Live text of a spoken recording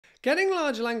Getting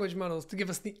large language models to give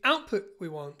us the output we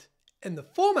want in the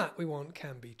format we want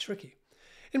can be tricky.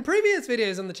 In previous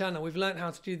videos on the channel, we've learned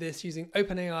how to do this using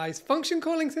OpenAI's function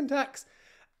calling syntax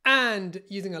and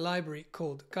using a library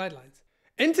called guidelines.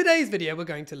 In today's video, we're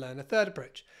going to learn a third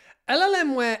approach.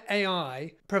 LLMWare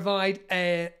AI provide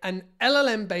an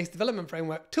LLM-based development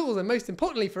framework tools, and most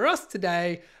importantly for us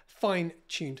today,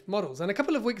 fine-tuned models. And a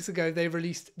couple of weeks ago, they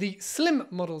released the SLIM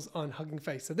models on Hugging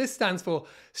Face. So this stands for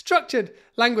Structured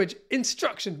Language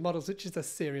Instruction Models, which is a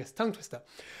serious tongue twister.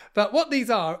 But what these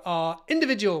are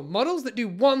individual models that do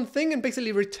one thing and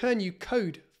basically return you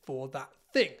code for that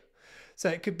thing. So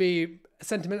it could be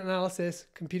sentiment analysis,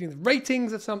 computing the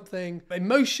ratings of something,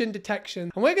 emotion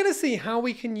detection. And we're going to see how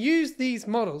we can use these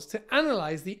models to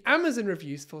analyze the Amazon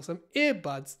reviews for some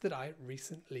earbuds that I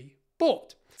recently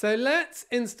bought. So let's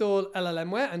install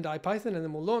LLMWare and IPython, and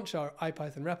then we'll launch our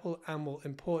IPython REPL and we'll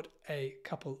import a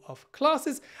couple of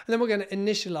classes, and then we're going to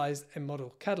initialize a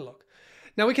model catalog.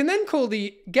 Now we can then call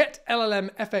the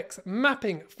get_LLMFX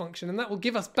mapping function, and that will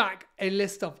give us back a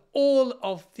list of all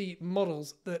of the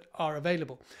models that are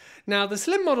available. Now the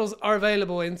SLIM models are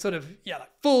available in sort of,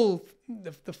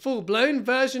 the full-blown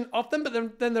version of them, but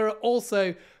then there are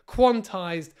also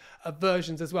quantized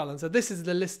versions as well. And so this is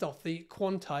the list of the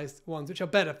quantized ones, which are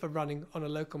better for running on a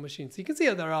local machine. So you can see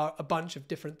how there are a bunch of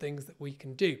different things that we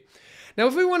can do. Now,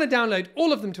 if we want to download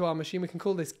all of them to our machine, we can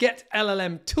call this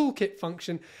get_LLM_toolkit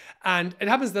function. And it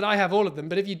happens that I have all of them,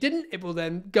 but if you didn't, it will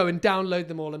then go and download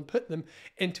them all and put them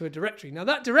into a directory. Now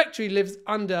that directory lives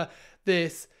under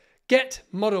this get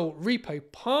model repo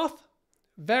path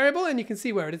variable, and you can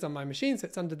see where it is on my machine. So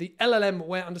it's under the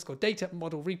LLMWare_data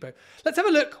model repo. Let's have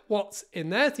a look what's in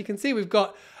there. So you can see we've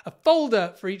got a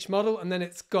folder for each model, and then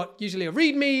it's got usually a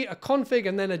README, a config,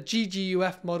 and then a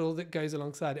gguf model that goes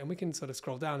alongside it. And we can sort of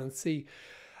scroll down and see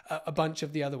a bunch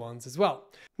of the other ones as well.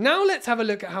 Now let's have a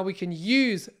look at how we can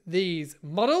use these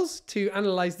models to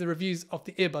analyze the reviews of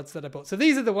the earbuds that I bought. So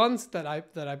these are the ones that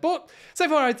I bought. So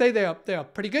far I'd say they are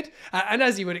pretty good. And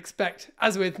as you would expect,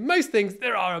 as with most things,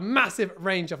 there are a massive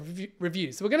range of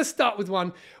reviews. So we're going to start with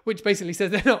one which basically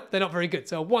says they're not very good.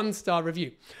 So a 1-star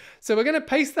review. So we're going to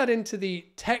paste that into the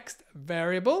text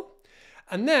variable,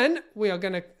 and then we are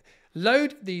going to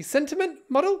load the sentiment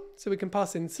model, so we can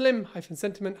pass in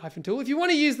slim-sentiment-tool. If you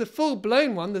want to use the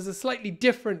full-blown one, there's a slightly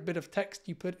different bit of text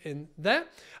you put in there.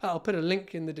 I'll put a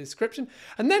link in the description.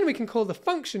 And then we can call the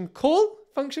function call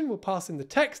function. We'll pass in the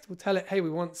text. We'll tell it, hey, we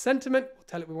want sentiment. We'll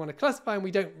tell it we want to classify, and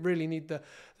we don't really need the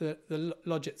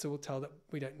logit, so we'll tell that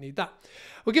we don't need that.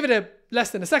 We'll give it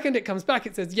less than a second. It comes back.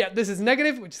 It says, yeah, this is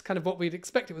negative, which is kind of what we'd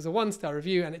expect. It was a 1-star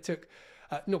review, and it took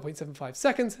 0.75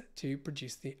 seconds to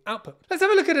produce the output. Let's have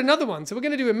a look at another one. So we're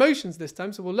going to do emotions this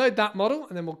time. So we'll load that model,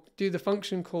 and then we'll do the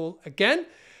function call again.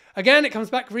 Again, it comes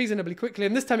back reasonably quickly,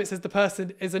 and this time it says the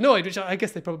person is annoyed, which I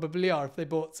guess they probably are if they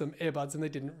bought some earbuds and they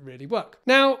didn't really work.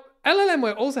 Now,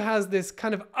 LLMWare also has this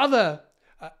kind of other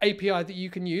API that you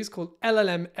can use called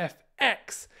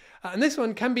LLMFX. And this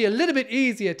one can be a little bit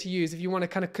easier to use if you want to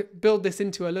kind of build this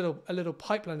into a little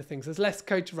pipeline of things. There's less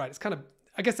code to write. It's kind of,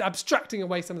 I guess, abstracting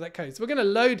away some of that code. So we're going to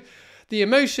load the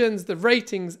emotions, the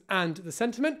ratings, and the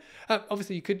sentiment.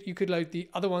 Obviously, you could load the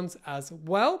other ones as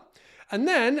well. And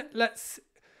then let's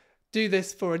do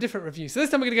this for a different review. So this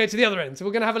time we're going to go to the other end. So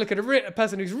we're going to have a look at a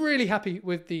person who's really happy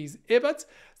with these earbuds.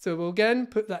 So we'll again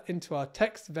put that into our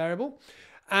text variable.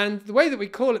 And the way that we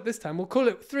call it this time, we'll call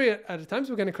it 3 at a time.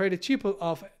 So we're going to create a tuple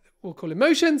of, we'll call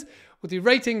emotions, we'll do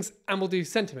ratings, and we'll do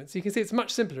sentiment. So you can see it's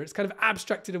much simpler. It's kind of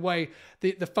abstracted away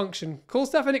the function call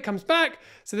stuff, and it comes back.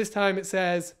 So this time it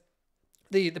says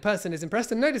the person is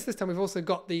impressed. And notice this time we've also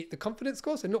got the confidence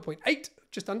score, so 0.8,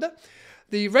 just under.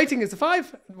 The rating is a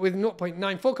 5 with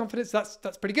 0.94 confidence.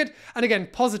 That's pretty good. And again,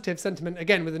 positive sentiment,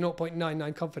 again, with a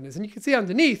 0.99 confidence. And you can see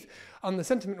underneath on the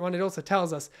sentiment one, it also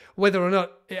tells us whether or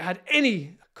not it had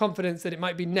any confidence that it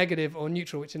might be negative or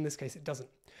neutral, which in this case it doesn't.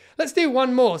 Let's do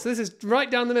one more. So this is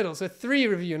right down the middle. So 3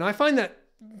 review. And I find that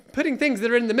putting things that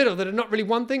are in the middle that are not really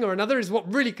one thing or another is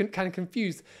what really can kind of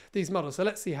confuse these models. So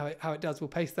let's see how it does. We'll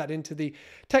paste that into the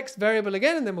text variable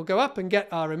again, and then we'll go up and get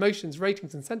our emotions,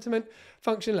 ratings, and sentiment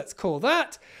function. Let's call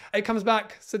that. It comes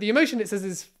back. So the emotion, it says,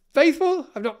 is faithful.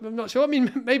 I'm not sure. I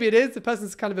mean, maybe it is. The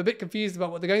person's kind of a bit confused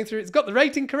about what they're going through. It's got the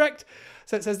rating correct.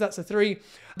 So it says that's a 3,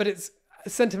 but its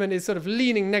sentiment is sort of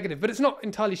leaning negative, but it's not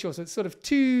entirely sure. So it's sort of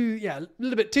a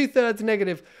little bit 2/3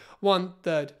 negative,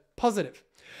 1/3 positive.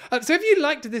 So if you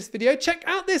liked this video, check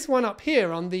out this one up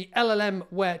here on the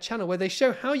LLMWare channel, where they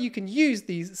show how you can use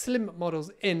these SLIM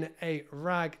models in a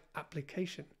RAG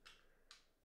application.